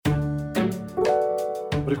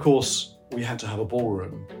But of course, we had to have a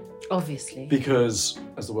ballroom. Obviously. Because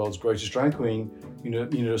as the world's greatest drag queen, you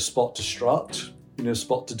need a spot to strut, you need a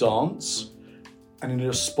spot to dance, and you need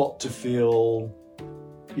a spot to feel,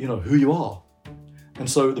 who you are. And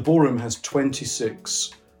so the ballroom has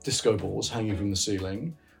 26 disco balls hanging from the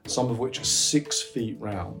ceiling, some of which are 6 feet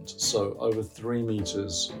round, so over 3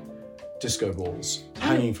 meters disco balls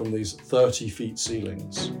hanging from these 30 feet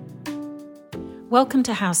ceilings. Welcome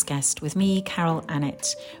to Houseguest with me, Carole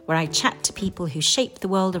Annett, where I chat to people who shape the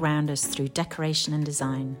world around us through decoration and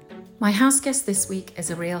design. My houseguest this week is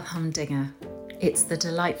a real humdinger. It's the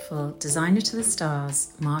delightful designer to the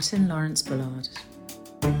stars, Martyn Lawrence Bullard.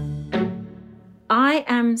 I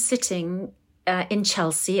am sitting in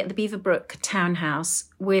Chelsea at the Beaverbrook Townhouse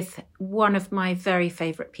with one of my very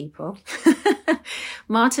favourite people.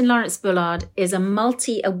 Martyn Lawrence Bullard is a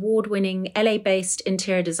multi-award-winning LA-based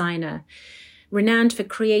interior designer, renowned for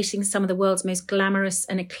creating some of the world's most glamorous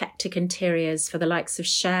and eclectic interiors for the likes of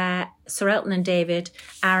Cher, Sir Elton and David,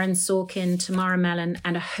 Aaron Sorkin, Tamara Mellon,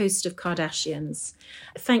 and a host of Kardashians.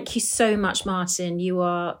 Thank you so much, Martyn. You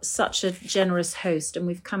are such a generous host, and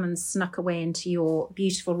we've come and snuck away into your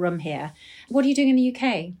beautiful room here. What are you doing in the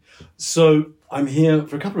UK? So I'm here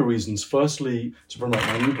for a couple of reasons. Firstly, to promote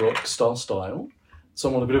my new book, Star Style. So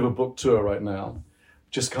I'm on a bit of a book tour right now.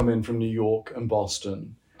 Just come in from New York and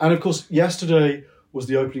Boston. And of course, yesterday was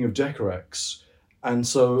the opening of Decorex. And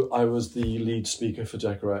so I was the lead speaker for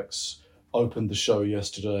Decorex, opened the show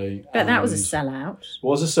yesterday. But that was a sellout. It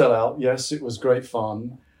was a sellout, yes, it was great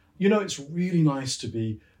fun. It's really nice to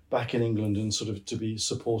be back in England and sort of to be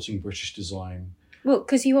supporting British design. Well,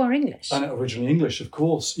 because you are English. And originally English, of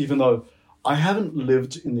course, even though I haven't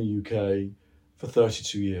lived in the UK for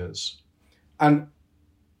 32 years. And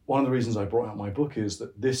one of the reasons I brought out my book is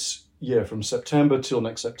that this year, from September till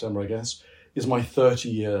next September, I guess, is my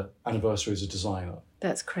 30-year anniversary as a designer.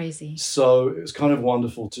 That's crazy. So it was kind of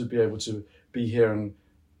wonderful to be able to be here and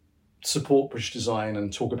support British design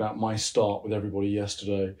and talk about my start with everybody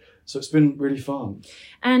yesterday. So it's been really fun.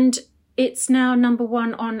 And it's now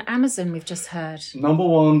 #1 on Amazon, we've just heard.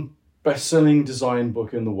 #1 best-selling design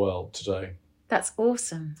book in the world today. That's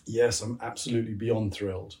awesome. Yes, I'm absolutely beyond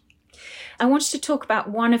thrilled. I wanted to talk about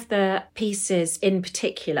one of the pieces in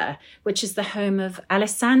particular, which is the home of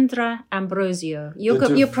Alessandra Ambrosio. You're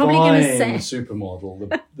probably going to say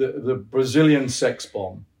supermodel, the Brazilian sex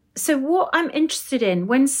bomb. So what I'm interested in,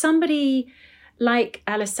 when somebody like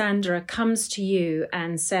Alessandra comes to you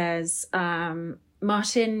and says,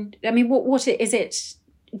 Martyn, I mean, what is it?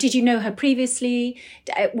 Did you know her previously?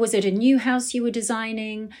 Was it a new house you were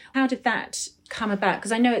designing? How did that come about?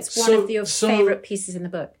 Because I know it's one of your favourite pieces in the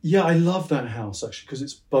book. Yeah, I love that house actually because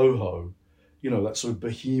it's boho, that sort of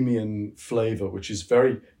bohemian flavour, which is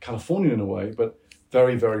very Californian in a way, but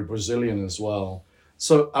very, very Brazilian as well.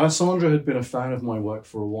 So Alessandra had been a fan of my work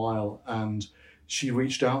for a while, and she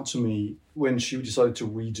reached out to me when she decided to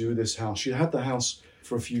redo this house. She had the house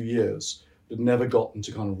for a few years, but never gotten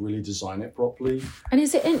to kind of really design it properly. And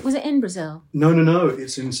was it in Brazil? No.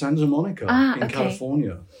 It's in Santa Monica in okay.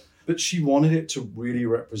 California. But she wanted it to really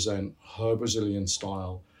represent her Brazilian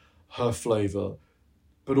style, her flavour,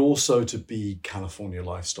 but also to be California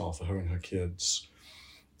lifestyle for her and her kids.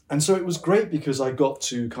 And so it was great because I got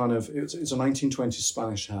to it's a 1920s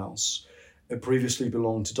Spanish house. It previously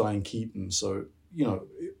belonged to Diane Keaton. So,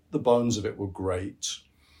 the bones of it were great.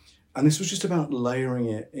 And this was just about layering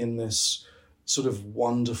it in this sort of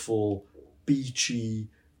wonderful, beachy,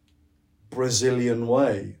 Brazilian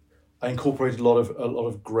way. I incorporated a lot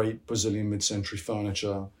of great Brazilian mid-century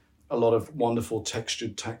furniture, a lot of wonderful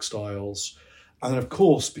textured textiles. And then, of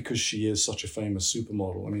course, because she is such a famous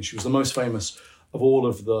supermodel, I mean, she was the most famous of all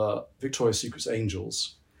of the Victoria's Secret's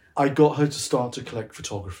angels. I got her to start to collect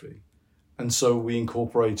photography. And so we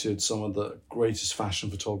incorporated some of the greatest fashion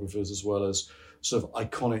photographers as well as sort of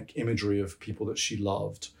iconic imagery of people that she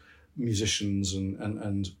loved, musicians,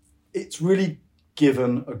 and it's really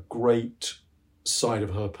given a great side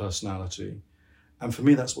of her personality. And for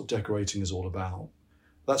me, that's what decorating is all about.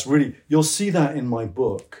 That's really, you'll see that in my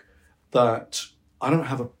book, that I don't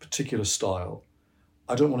have a particular style.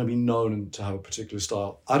 I don't want to be known to have a particular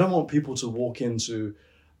style. I don't want people to walk into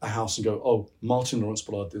a house and go, oh, Martyn Lawrence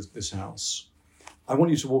Bullard, this house. I want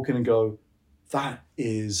you to walk in and go, that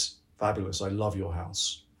is fabulous. I love your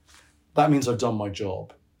house. That means I've done my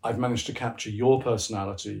job. I've managed to capture your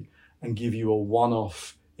personality and give you a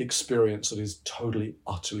one-off experience that is totally,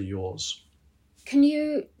 utterly yours. Can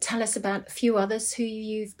you tell us about a few others who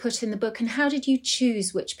you've put in the book, and how did you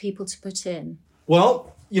choose which people to put in?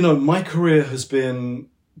 Well, my career has been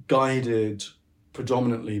guided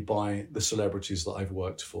predominantly by the celebrities that I've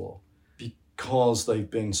worked for, because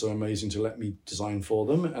they've been so amazing to let me design for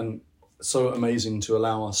them and so amazing to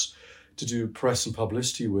allow us to do press and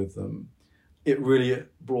publicity with them, it really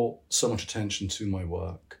brought so much attention to my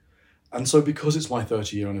work. And so because it's my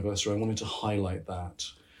 30-year anniversary, I wanted to highlight that.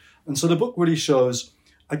 And so the book really shows,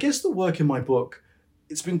 I guess the work in my book,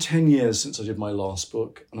 it's been 10 years since I did my last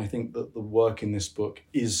book. And I think that the work in this book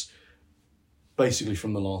is basically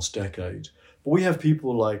from the last decade. But we have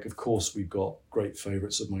people like, of course, we've got great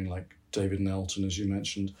favourites of mine like David and Elton, as you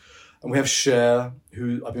mentioned. And we have Cher,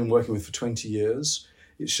 who I've been working with for 20 years.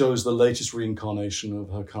 It shows the latest reincarnation of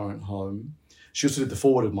her current home. She also did the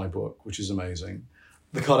foreword of my book, which is amazing.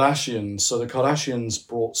 The Kardashians. So the Kardashians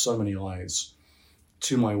brought so many eyes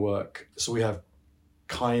to my work. So we have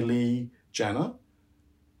Kylie Jenner,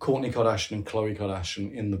 Kourtney Kardashian and Khloe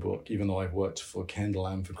Kardashian in the book, even though I've worked for Kendall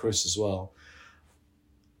and for Chris as well.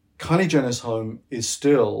 Kylie Jenner's home is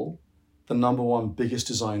still the #1 biggest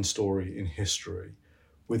design story in history,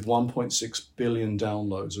 with 1.6 billion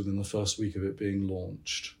downloads within the first week of it being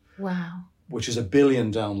launched. Wow. Which is 1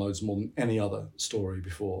 billion downloads more than any other story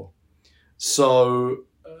before. So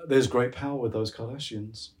there's great power with those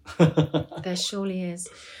Kardashians. There surely is.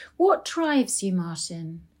 What drives you,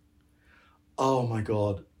 Martyn? Oh my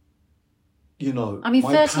God. You know, I mean,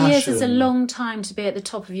 30 years is a passion- long time to be at the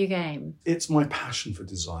top of your game. It's my passion for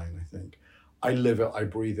design, I think. I live it, I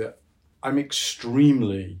breathe it. I'm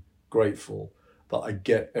extremely grateful that I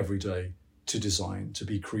get every day to design, to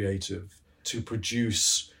be creative, to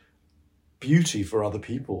produce beauty for other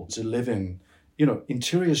people, to live in. You know,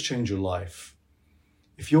 interiors change your life.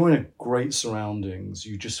 If you're in a great surroundings,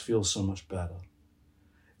 you just feel so much better.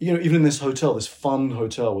 You know, even in this hotel, this fun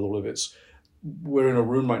hotel with all of its, we're in a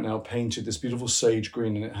room right now painted this beautiful sage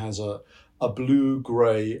green, and it has a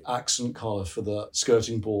blue-grey accent colour for the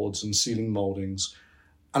skirting boards and ceiling mouldings,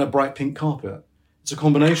 and a bright pink carpet. It's a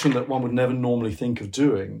combination that one would never normally think of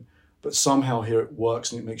doing, but somehow here it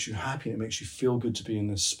works and it makes you happy and it makes you feel good to be in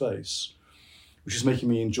this space, which is making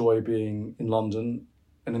me enjoy being in London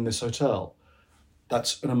and in this hotel.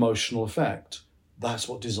 That's an emotional effect. That's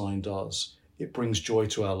what design does. It brings joy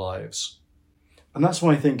to our lives. And that's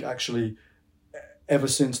why I think actually, ever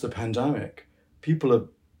since the pandemic, people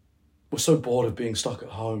were so bored of being stuck at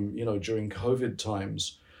home, you know, during COVID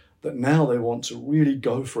times, that now they want to really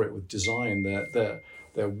go for it with design. They're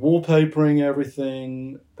wallpapering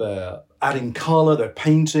everything, they're adding colour, they're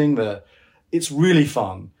painting, it's really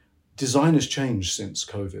fun. Design has changed since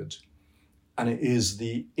COVID, and it is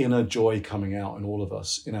the inner joy coming out in all of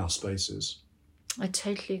us, in our spaces. I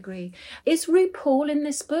totally agree. Is RuPaul in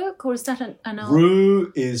this book, or is that an art?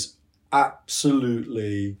 Ru is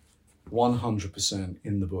absolutely 100%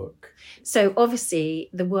 in the book. So obviously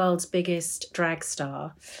the world's biggest drag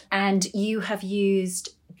star, and you have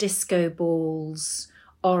used disco balls,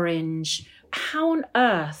 orange. How on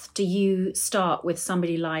earth do you start with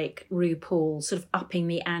somebody like RuPaul, sort of upping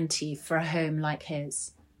the ante for a home like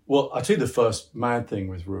his? Well, I'll tell you the first mad thing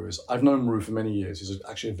with Ru is I've known Ru for many years. He's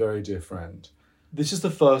actually a very dear friend. This is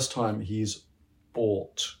the first time he's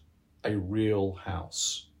bought a real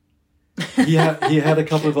house. He had a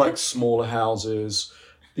couple of like smaller houses,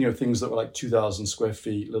 you know, things that were like 2,000 square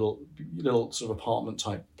feet, little sort of apartment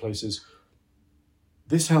type places.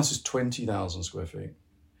 This house is 20,000 square feet.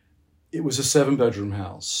 It was a 7-bedroom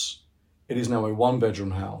house. It is now a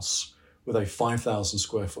 1-bedroom house with a 5,000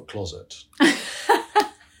 square foot closet.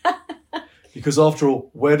 Because after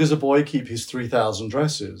all, where does a boy keep his 3,000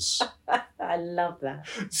 dresses? I love that.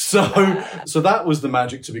 So that was the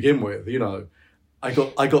magic to begin with, you know. I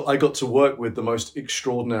got to work with the most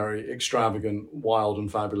extraordinary, extravagant, wild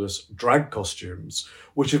and fabulous drag costumes,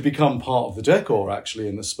 which have become part of the decor actually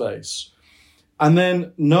in the space. And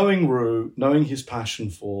then knowing Ru, knowing his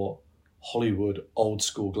passion for Hollywood old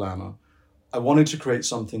school glamour, I wanted to create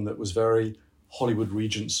something that was very Hollywood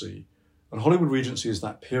Regency. And Hollywood Regency is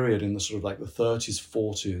that period in the sort of like the 30s,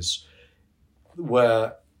 40s,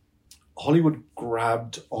 where Hollywood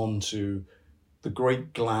grabbed onto the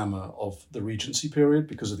great glamour of the Regency period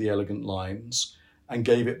because of the elegant lines and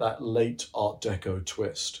gave it that late Art Deco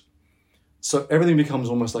twist. So everything becomes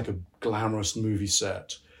almost like a glamorous movie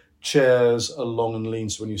set. Chairs are long and lean,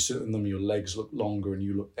 so when you sit in them, your legs look longer and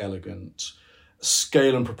you look elegant.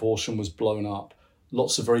 Scale and proportion was blown up.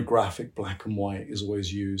 Lots of very graphic black and white is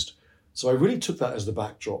always used. So I really took that as the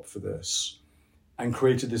backdrop for this and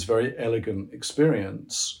created this very elegant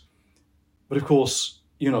experience. But of course,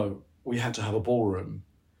 you know, we had to have a ballroom.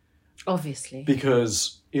 Obviously.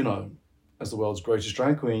 Because, you know, as the world's greatest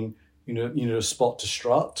drag queen, you need a spot to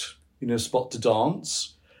strut, you need a spot to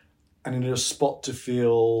dance, and you need a spot to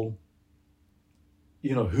feel,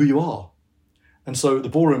 you know, who you are. And so the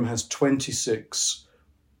ballroom has 26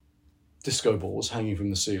 disco balls hanging from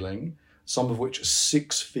the ceiling, some of which are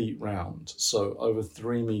 6 feet round. So over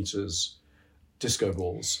 3 meters disco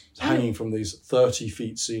balls hanging from these 30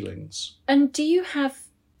 feet ceilings. And do you have,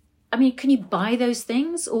 I mean, can you buy those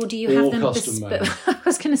things, or do you have All them custom made. I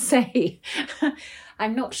was going to say,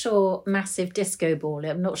 I'm not sure, massive disco ball,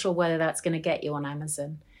 I'm not sure whether that's going to get you on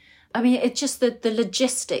Amazon. I mean, it's just the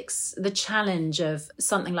logistics, the challenge of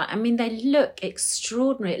something like, I mean, they look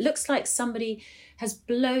extraordinary. It looks like somebody has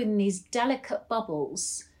blown these delicate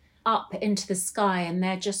bubbles up into the sky and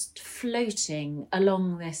they're just floating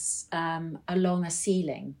along this, along a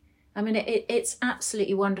ceiling. I mean, it's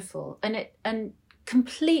absolutely wonderful and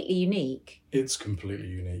completely unique. It's completely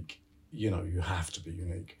unique. You know, you have to be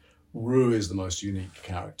unique. Rue is the most unique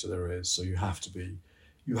character there is, so you have to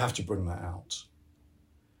bring that out.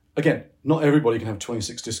 Again, not everybody can have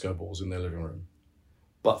 26 disco balls in their living room,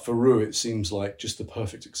 but for Rue, it seems like just the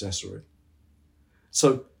perfect accessory.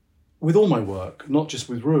 So with all my work, not just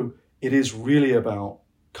with Rue, it is really about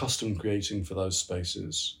custom creating for those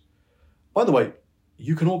spaces. By the way,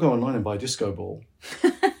 you can all go online and buy a disco ball.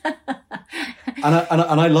 and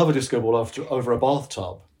I love a disco ball over a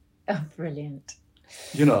bathtub. Oh, brilliant.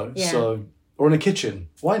 You know, Yeah. So, or in a kitchen.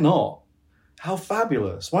 Why not? How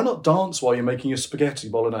fabulous. Why not dance while you're making your spaghetti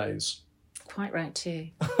bolognese? Quite right too.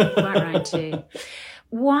 Quite right too.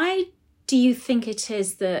 Why do you think it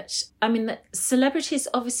is that, I mean, that celebrities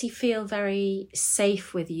obviously feel very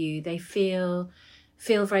safe with you. They feel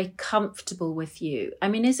very comfortable with you. I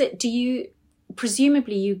mean,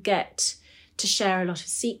 presumably you get to share a lot of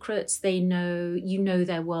secrets. You know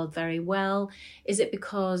their world very well. Is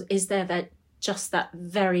there that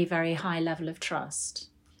very, very high level of trust?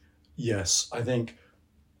 Yes, I think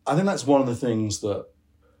that's one of the things that,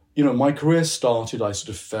 you know, my career started, I sort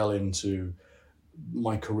of fell into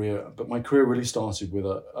my career, but my career really started with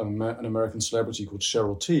an American celebrity called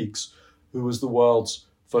Cheryl Tiegs, who was the world's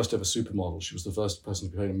first ever supermodel. She was the first person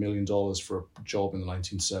to be paid $1 million for a job in the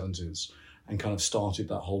 1970s and kind of started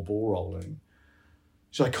that whole ball rolling.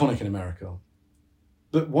 She's iconic in America.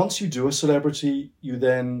 But once you do a celebrity, you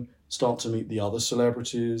then start to meet the other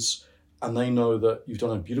celebrities, and they know that you've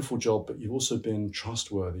done a beautiful job, but you've also been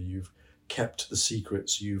trustworthy. You've kept the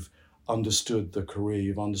secrets. You've understood the career.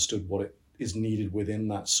 You've understood what it is needed within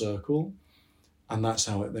that circle. And that's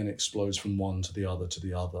how it then explodes from one to the other to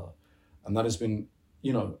the other. And that has been,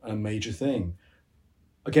 you know, a major thing.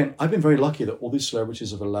 Again, I've been very lucky that all these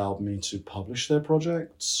celebrities have allowed me to publish their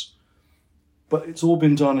projects, but it's all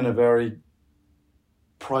been done in a very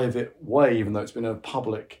private way, even though it's been a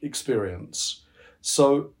public experience.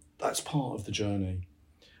 So that's part of the journey.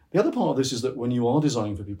 The other part of this is that when you are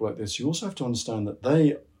designing for people like this, you also have to understand that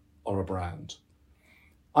they are a brand.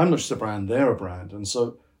 I'm not just a brand, they're a brand. And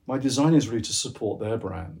so my design is really to support their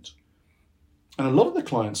brand. And a lot of the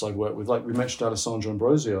clients I've worked with, like we mentioned Alessandra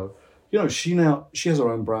Ambrosio, you know, she has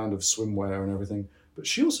her own brand of swimwear and everything, but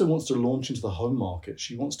she also wants to launch into the home market.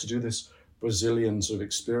 She wants to do this Brazilian sort of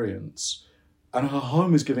experience. And her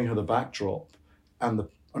home is giving her the backdrop and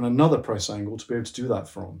another press angle to be able to do that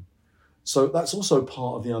from. So that's also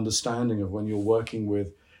part of the understanding of when you're working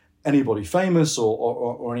with anybody famous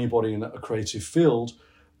or anybody in a creative field,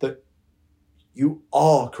 that you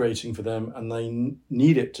are creating for them and they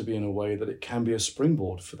need it to be in a way that it can be a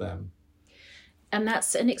springboard for them. And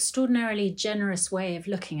that's an extraordinarily generous way of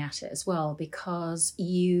looking at it as well, because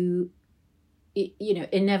you know,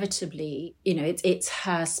 inevitably, you know, it's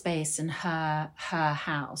her space and her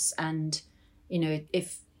house. And, you know,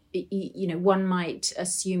 if, you know, one might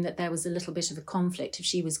assume that there was a little bit of a conflict if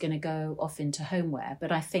she was going to go off into homeware.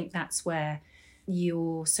 But I think that's where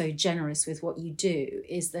you're so generous with what you do,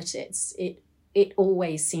 is that it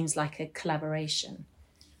always seems like a collaboration.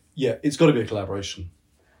 Yeah, it's got to be a collaboration.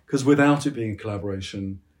 Because without it being a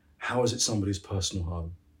collaboration, how is it somebody's personal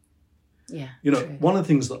home? Yeah. You know, true. One of the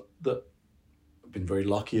things that I've been very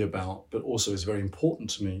lucky about, but also is very important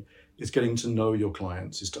to me, is getting to know your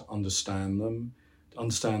clients, is to understand them, to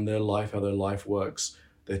understand their life, how their life works,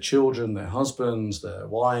 their children, their husbands, their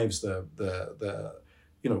wives, their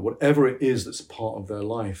you know, whatever it is that's part of their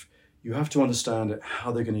life. You have to understand it,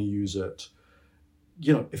 how they're going to use it.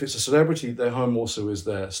 You know, if it's a celebrity, their home also is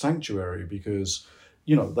their sanctuary, because,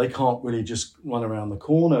 you know, they can't really just run around the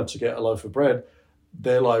corner to get a loaf of bread.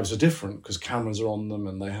 Their lives are different because cameras are on them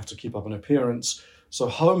and they have to keep up an appearance. So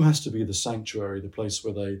home has to be the sanctuary, the place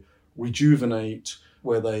where they rejuvenate,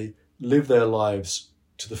 where they live their lives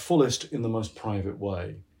to the fullest in the most private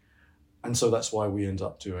way. And so that's why we end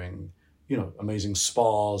up doing, you know, amazing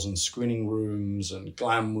spas and screening rooms and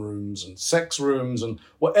glam rooms and sex rooms and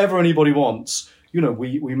whatever anybody wants.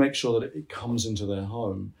 we make sure that it comes into their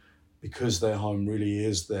home, because their home really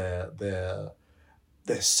is their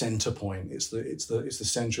center point. It's the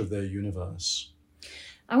center of their universe.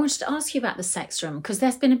 I wanted to ask you about the sex room, because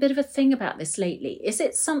there's been a bit of a thing about this lately. Is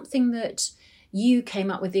it something that you came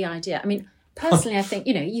up with the idea? I mean, personally, I think,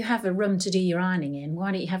 you have a room to do your ironing in.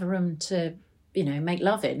 Why don't you have a room to, make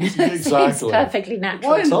love in? Exactly. It's perfectly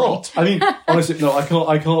natural. Why not? I mean, honestly, no, I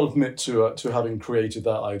can't admit to having created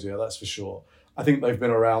that idea, that's for sure. I think they've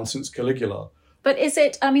been around since Caligula. But is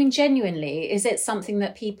it, genuinely, is it something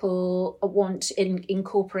that people want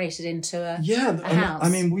incorporated into a house? I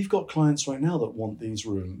mean, we've got clients right now that want these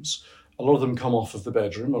rooms. A lot of them come off of the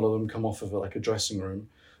bedroom. A lot of them come off of like a dressing room.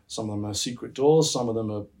 Some of them are secret doors. Some of them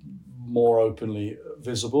are more openly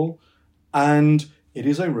visible. And it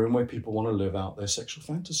is a room where people want to live out their sexual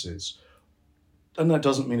fantasies. And that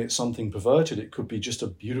doesn't mean it's something perverted. It could be just a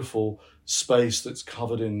beautiful space that's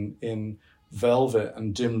covered in velvet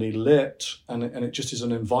and dimly lit, and it just is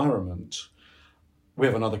an environment. We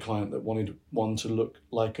have another client that wanted one to look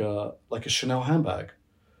like a Chanel handbag.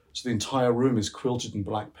 So the entire room is quilted in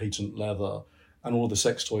black patent leather, and all the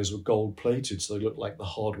sex toys were gold plated, so they look like the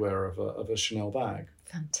hardware of a Chanel bag.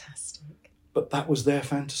 Fantastic. But that was their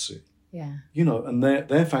fantasy. Yeah. And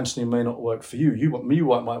their fantasy may not work for you. You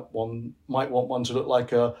might want one to look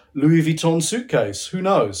like a Louis Vuitton suitcase. Who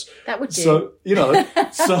knows? That would do.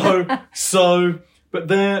 But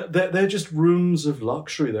they're just rooms of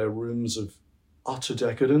luxury. They're rooms of utter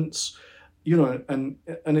decadence. And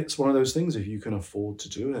it's one of those things, if you can afford to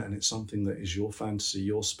do it and it's something that is your fantasy,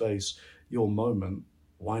 your space, your moment,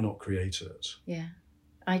 why not create it? Yeah,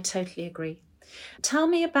 I totally agree. Tell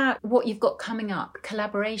me about what you've got coming up,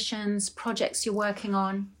 collaborations, projects you're working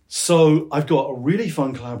on. So I've got a really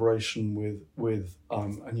fun collaboration with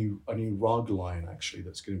a new rug line, actually,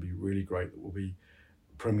 that's going to be really great, that will be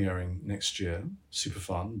premiering next year. Super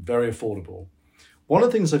fun, very affordable. One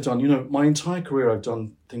of the things I've done, my entire career, I've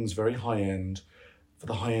done things very high-end for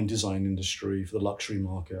the high-end design industry, for the luxury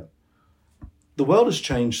market. The world has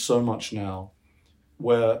changed so much now,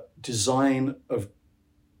 where design of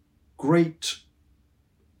great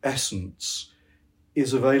essence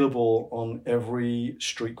is available on every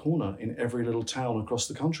street corner, in every little town across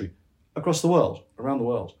the country, across the world, around the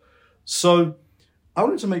world. So I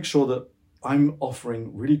wanted to make sure that I'm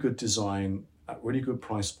offering really good design at really good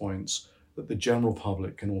price points, that the general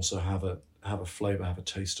public can also have a flavor, have a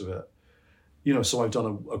taste of it. So I've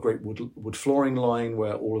done a great wood flooring line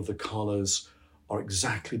where all of the colors are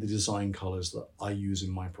exactly the design colors that I use in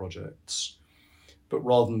my projects. But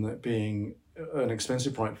rather than it being an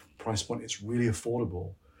expensive price point, it's really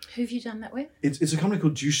affordable. Who have you done that with? It's a company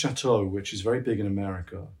called Du Chateau, which is very big in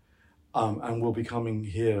America, and will be coming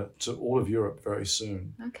here to all of Europe very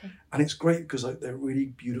soon. Okay. And it's great because they're really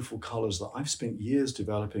beautiful colours that I've spent years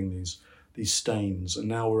developing these stains, and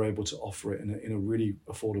now we're able to offer it in a really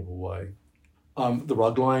affordable way. The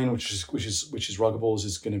rug line, which is Ruggables,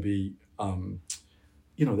 is going to be.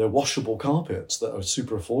 They're washable carpets that are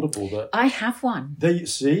super affordable. That I have one. There you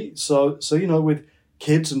see. So with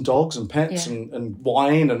kids and dogs and pets and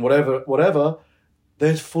wine and whatever,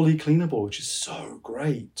 they're fully cleanable, which is so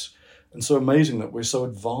great. And so amazing that we're so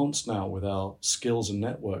advanced now with our skills and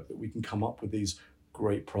network that we can come up with these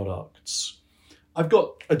great products. I've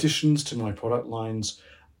got additions to my product lines.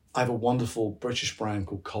 I have a wonderful British brand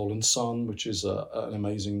called Cole & Son, which is an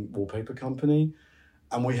amazing wallpaper company.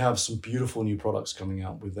 And we have some beautiful new products coming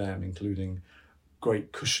out with them, including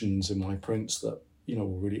great cushions in my prints that,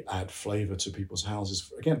 will really add flavor to people's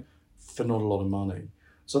houses, again, for not a lot of money.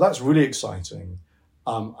 So that's really exciting.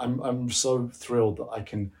 I'm so thrilled that I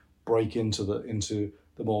can break into the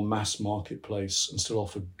more mass marketplace and still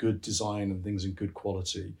offer good design and things in good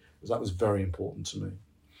quality, because that was very important to me.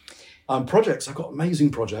 Projects, I've got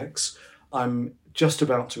amazing projects. I'm just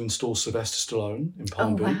about to install Sylvester Stallone in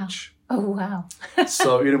Palm Beach. Oh, wow.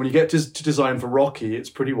 So, when you get to design for Rocky, it's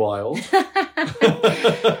pretty wild.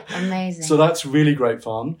 Amazing. So that's really great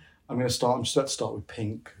fun. I'm just about to start with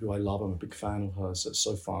Pink, who I love. I'm a big fan of hers. So it's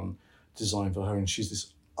so fun to design for her. And she's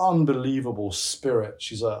this unbelievable spirit.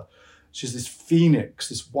 She's this phoenix,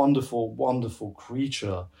 this wonderful, wonderful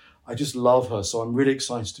creature. I just love her. So I'm really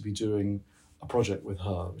excited to be doing a project with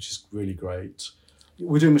her, which is really great.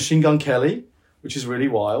 We're doing Machine Gun Kelly, which is really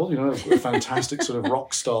wild. A fantastic sort of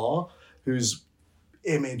rock star whose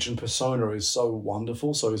image and persona is so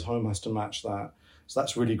wonderful, so his home has to match that. So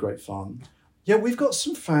that's really great fun. Yeah, we've got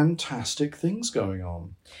some fantastic things going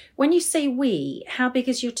on. When you say we, how big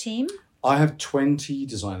is your team? I have 20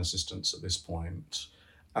 design assistants at this point,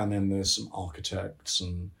 and then there's some architects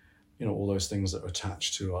and all those things that are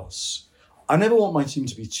attached to us. I never want my team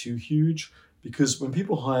to be too huge because when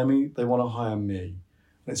people hire me, they want to hire me.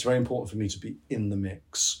 And it's very important for me to be in the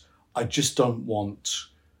mix. I just don't want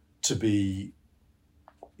to be,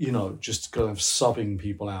 just kind of subbing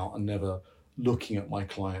people out and never looking at my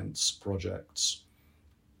clients' projects.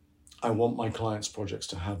 I want my clients' projects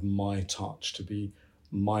to have my touch, to be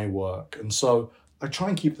my work. And so I try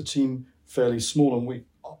and keep the team fairly small, and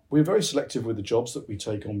we're very selective with the jobs that we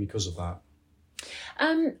take on because of that.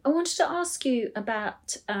 I wanted to ask you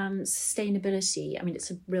about sustainability. I mean, it's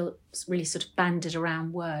a really sort of bandied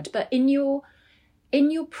around word, but in your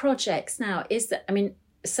projects now,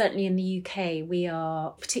 certainly in the UK, we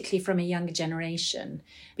are, particularly from a younger generation,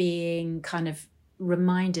 being kind of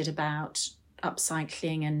reminded about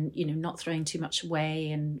upcycling and, not throwing too much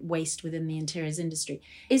away and waste within the interiors industry.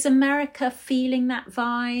 Is America feeling that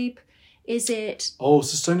vibe? Is it? Oh,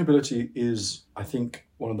 sustainability is, I think,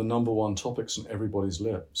 one of the number one topics on everybody's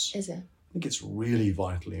lips. Is it? I think it's really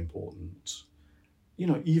vitally important.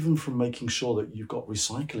 Even from making sure that you've got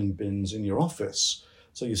recycling bins in your office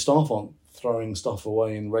so your staff aren't throwing stuff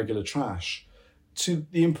away in regular trash, to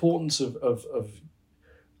the importance of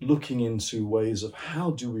looking into ways of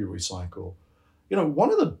how do we recycle.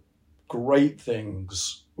 One of the great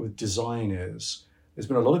things with design is there's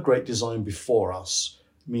been a lot of great design before us,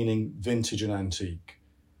 meaning vintage and antique.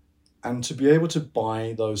 And to be able to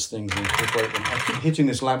buy those things and incorporate them. I keep hitting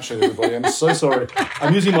this lampshade, everybody. I'm so sorry.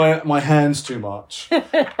 I'm using my hands too much.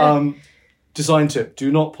 Design tip,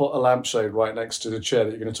 do not put a lampshade right next to the chair that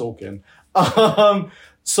you're going to talk in. I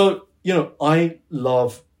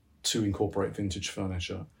love to incorporate vintage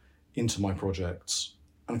furniture into my projects.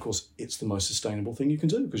 And of course, it's the most sustainable thing you can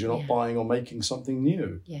do because you're not buying or making something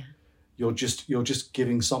new. Yeah. You're just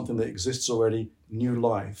giving something that exists already new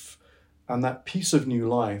life. And that piece of new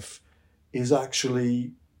life is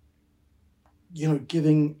actually,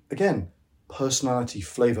 giving, again, personality,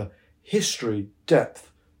 flavour, history,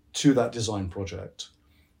 depth to that design project.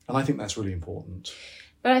 And I think that's really important.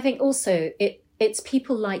 But I think also it's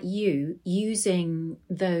people like you using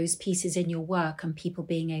those pieces in your work and people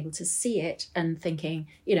being able to see it and thinking,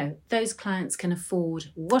 those clients can afford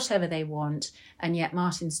whatever they want. And yet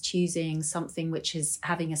Martyn's choosing something which is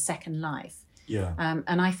having a second life. Yeah.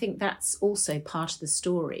 And I think that's also part of the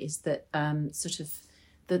story is that sort of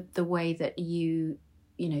the way that you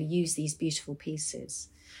use these beautiful pieces.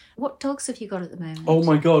 What dogs have you got at the moment? Oh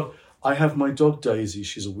my God. I have my dog Daisy.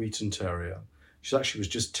 She's a Wheaton Terrier. She actually was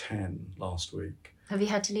just 10 last week. Have you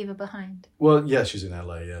had to leave her behind? Well, yeah, she's in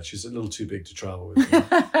LA. Yeah, she's a little too big to travel with me.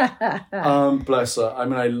 Bless her. I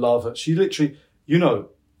mean, I love her. She literally,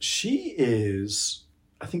 she is,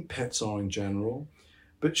 I think pets are in general,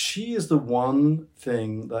 but she is the one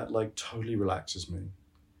thing that totally relaxes me.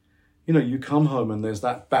 You come home and there's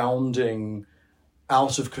that bounding,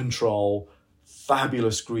 out of control,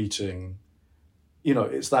 fabulous greeting.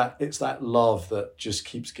 It's that love that just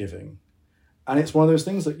keeps giving. And it's one of those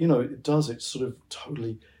things that, it's sort of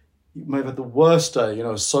totally, you may have had the worst day,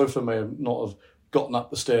 a sofa may not have gotten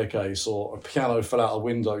up the staircase or a piano fell out a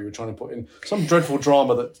window you were trying to put in, some dreadful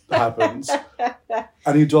drama that happens,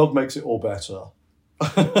 and your dog makes it all better.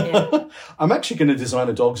 Yeah. I'm actually going to design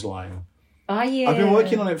a dog's line. Are you? I've been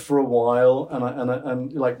working on it for a while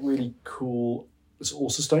and really cool, it's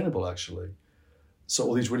all sustainable actually. So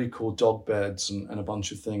all these really cool dog beds and a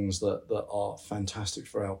bunch of things that are fantastic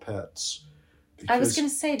for our pets. I was going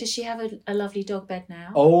to say, does she have a lovely dog bed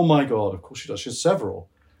now? Oh my God, of course she does. She has several.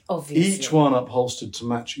 Obviously. Each one upholstered to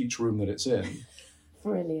match each room that it's in.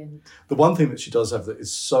 Brilliant. The one thing that she does have that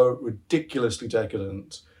is so ridiculously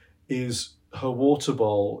decadent is her water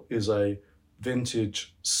bowl is a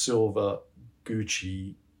vintage silver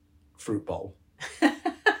Gucci fruit bowl.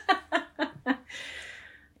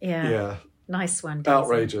 Yeah. Nice one, Daisy.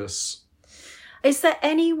 Outrageous. Is there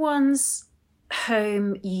anyone's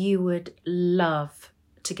home you would love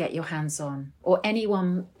to get your hands on? Or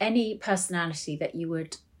any personality that you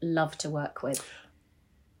would love to work with?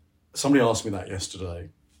 Somebody asked me that yesterday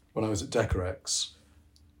when I was at Decorex.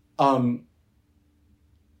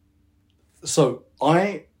 So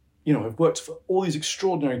I've worked for all these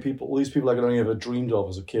extraordinary people, all these people I could only ever dreamed of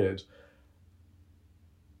as a kid.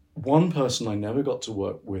 One person I never got to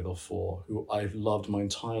work with or for, who I've loved my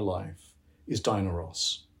entire life, is Diana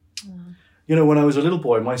Ross. Mm. When I was a little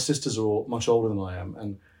boy, my sisters are all much older than I am.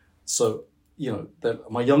 And so,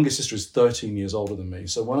 my youngest sister is 13 years older than me.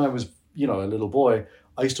 So when I was, a little boy,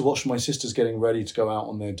 I used to watch my sisters getting ready to go out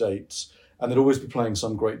on their dates. And they'd always be playing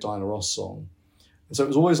some great Diana Ross song. And so it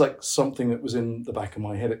was always something that was in the back of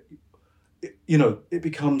my head. It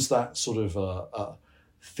becomes that sort of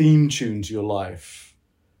theme tune to your life.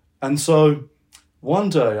 And so One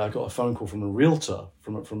day I got a phone call from a realtor,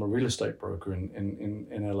 from a real estate broker in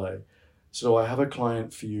LA. So I have a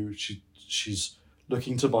client for you. She's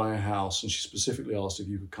looking to buy a house, and she specifically asked if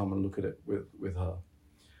you could come and look at it with her.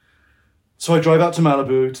 So I drive out to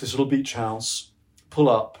Malibu, to this little beach house, pull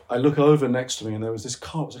up. I look over next to me, and there was this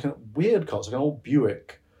car. It was like a weird car. It was like an old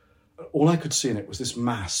Buick. All I could see in it was this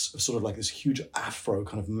mass of sort of like this huge afro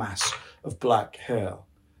kind of mass of black hair.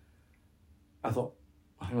 I thought,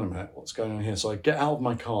 hang on a minute, what's going on here? So I get out of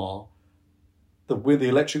my car, the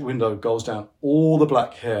electric window goes down, all the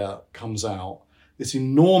black hair comes out. This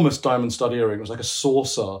enormous diamond stud earring, it was like a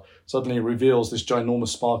saucer, suddenly reveals this ginormous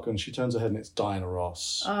sparkle, and she turns her head and it's Diana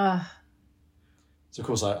Ross. So of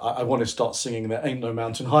course I wanted to start singing There Ain't No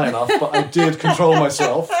Mountain High Enough, but I did control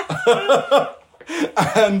myself.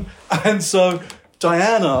 and so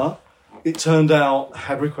Diana, it turned out,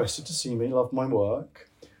 had requested to see me, loved my work.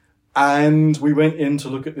 And we went in to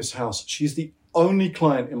look at this house. She's the only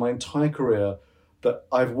client in my entire career that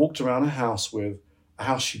I've walked around a house with, a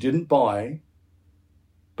house she didn't buy,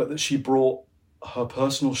 but that she brought her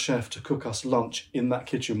personal chef to cook us lunch in that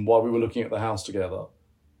kitchen while we were looking at the house together.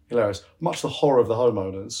 Hilarious. Much to the horror of the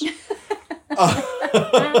homeowners.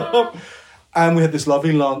 And we had this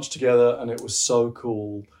lovely lunch together, and it was so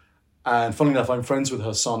cool. And funnily enough, I'm friends with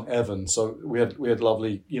her son, Evan. So we had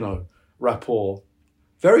lovely, rapport.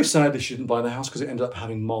 Very sadly, she didn't buy the house because it ended up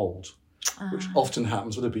having mold, which often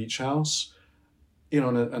happens with a beach house.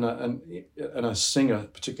 And a singer,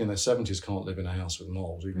 particularly in their 70s, can't live in a house with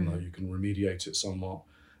mold, even though you can remediate it somewhat.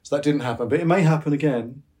 So that didn't happen, but it may happen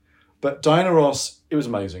again. But Diana Ross, it was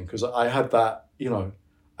amazing because I had that,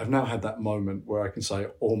 I've now had that moment where I can say I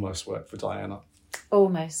almost worked for Diana.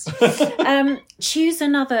 Almost. Choose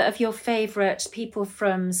another of your favourite people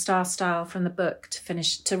from Star Style from the book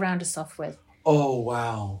to round us off with. Oh,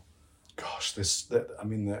 wow. Gosh, they're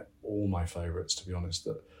all my favourites, to be honest,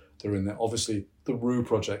 that they're in there. Obviously, the Rue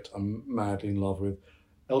project, I'm madly in love with.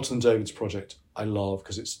 Elton David's project, I love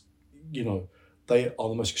because it's, they are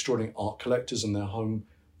the most extraordinary art collectors, in their home,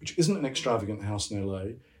 which isn't an extravagant house in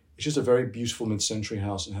LA. It's just a very beautiful mid-century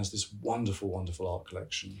house and has this wonderful, wonderful art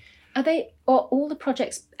collection. Are all the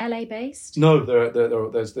projects LA based? No,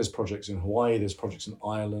 there's projects in Hawaii, there's projects in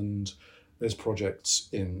Ireland, there's projects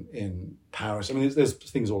in Paris. I mean, there's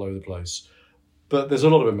things all over the place. But there's a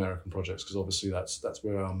lot of American projects because obviously that's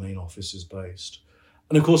where our main office is based.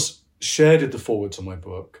 And of course, Cher did the foreword to my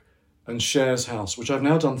book, and Cher's house, which I've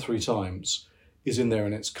now done 3 times, is in there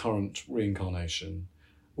in its current reincarnation,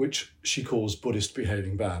 which she calls Buddhist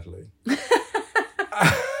behaving badly.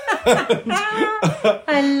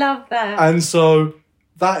 I love that. And so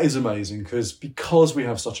that is amazing because we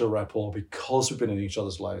have such a rapport, because we've been in each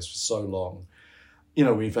other's lives for so long.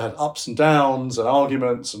 We've had ups and downs and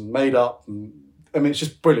arguments and made up. And it's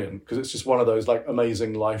just brilliant because it's just one of those like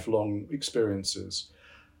amazing lifelong experiences.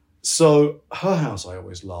 So her house I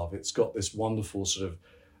always love. It's got this wonderful sort of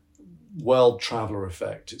world traveller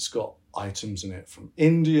effect. It's got items in it from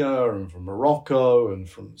India and from Morocco and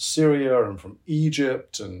from Syria and from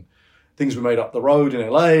Egypt and things we made up the road in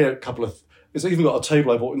LA. It's even got a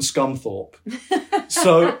table I bought in Scunthorpe.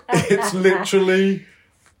 So it's literally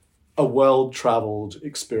a well-travelled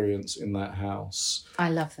experience in that house. I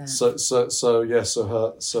love that. So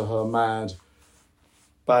her mad,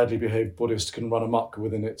 badly behaved Buddhist can run amok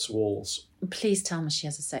within its walls. Please tell me she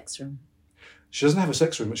has a sex room. She doesn't have a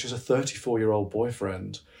sex room, but she has a 34-year-old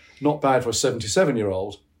boyfriend. Not bad for a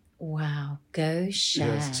 77-year-old. Wow, go Cher.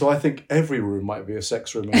 Yes. So I think every room might be a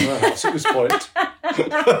sex room in her house at this point.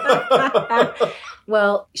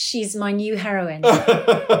 Well, she's my new heroine.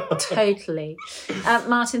 Totally.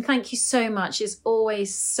 Martyn, thank you so much. It's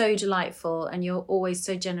always so delightful and you're always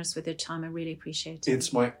so generous with your time. I really appreciate it.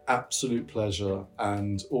 It's my absolute pleasure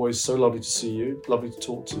and always so lovely to see you. Lovely to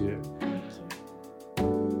talk to you.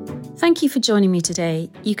 Thank you for joining me today.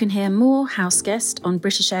 You can hear more House Guest on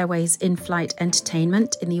British Airways in-flight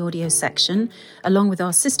entertainment in the audio section, along with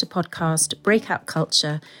our sister podcast, Breakout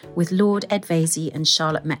Culture, with Lord Ed Vaizey and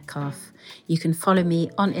Charlotte Metcalfe. You can follow me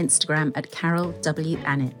on Instagram at Carole W.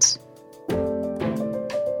 Annett.